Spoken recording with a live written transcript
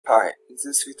Hi, in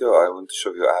this video I want to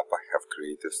show you an app I have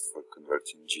created for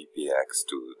converting GPX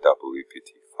to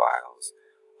WPT files.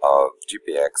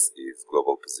 GPX is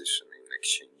Global Positioning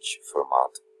Exchange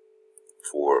format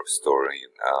for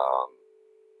storing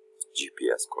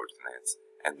GPS coordinates,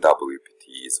 and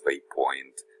WPT is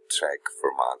Waypoint Track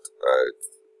format.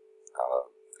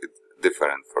 It's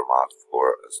different format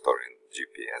for storing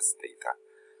GPS data.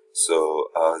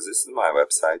 So this is my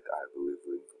website. I will leave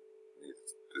link in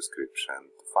the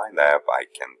description. To find the app, I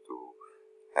can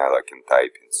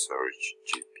type in search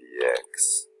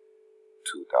GPX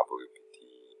to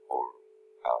WPT, or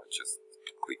just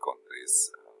click on this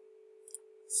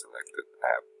selected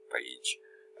app page.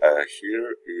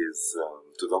 Here is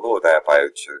to download the app. I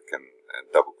can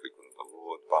double click on the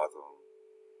download button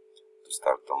to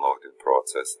start downloading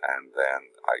process, and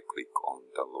then I click on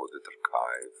downloaded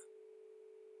archive,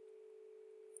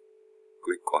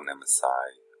 click on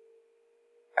MSI,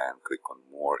 and click on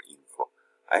more info.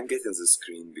 I'm getting the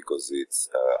screen because it's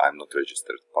I'm not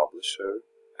registered publisher.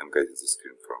 I'm getting the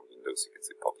screen from Windows. You can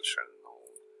see publisher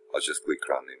unknown. I'll just click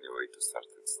run anyway to start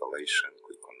installation.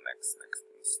 Click on next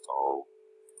install.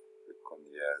 Click on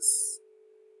yes,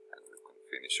 and click on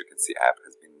finish. You can see app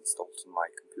has been installed on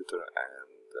my computer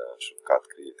and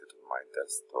shortcut created on my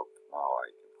desktop. Now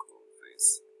I can close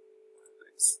this,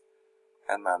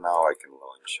 and now I can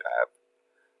launch app.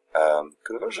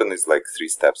 Conversion is like 3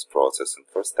 steps process. In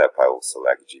first step I will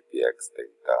select GPX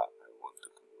data I want to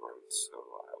convert, so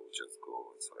I will just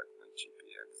go and select my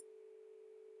GPX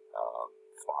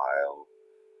file,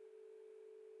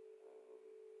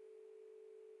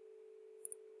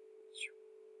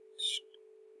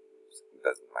 it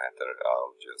doesn't matter,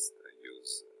 I'll just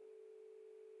use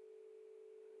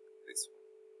this one,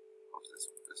 or this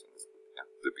one is good, yeah,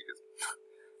 the biggest.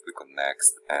 Click on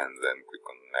next, and then click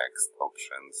on next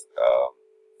options.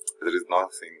 There is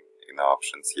nothing in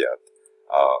options yet.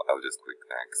 I'll just click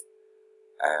next,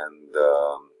 and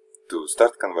to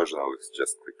start conversion I will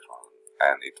just click run,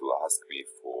 and it will ask me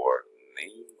for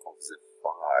name of the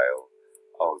file.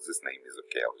 Oh, this name is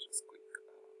okay. I'll just click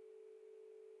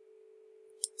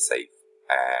save,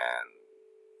 and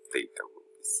data will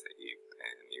be saved,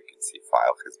 and you can see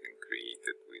file has been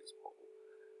created with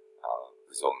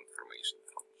all information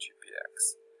from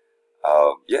GPX.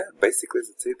 Yeah, basically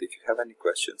that's it. If you have any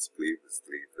questions, please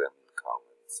leave them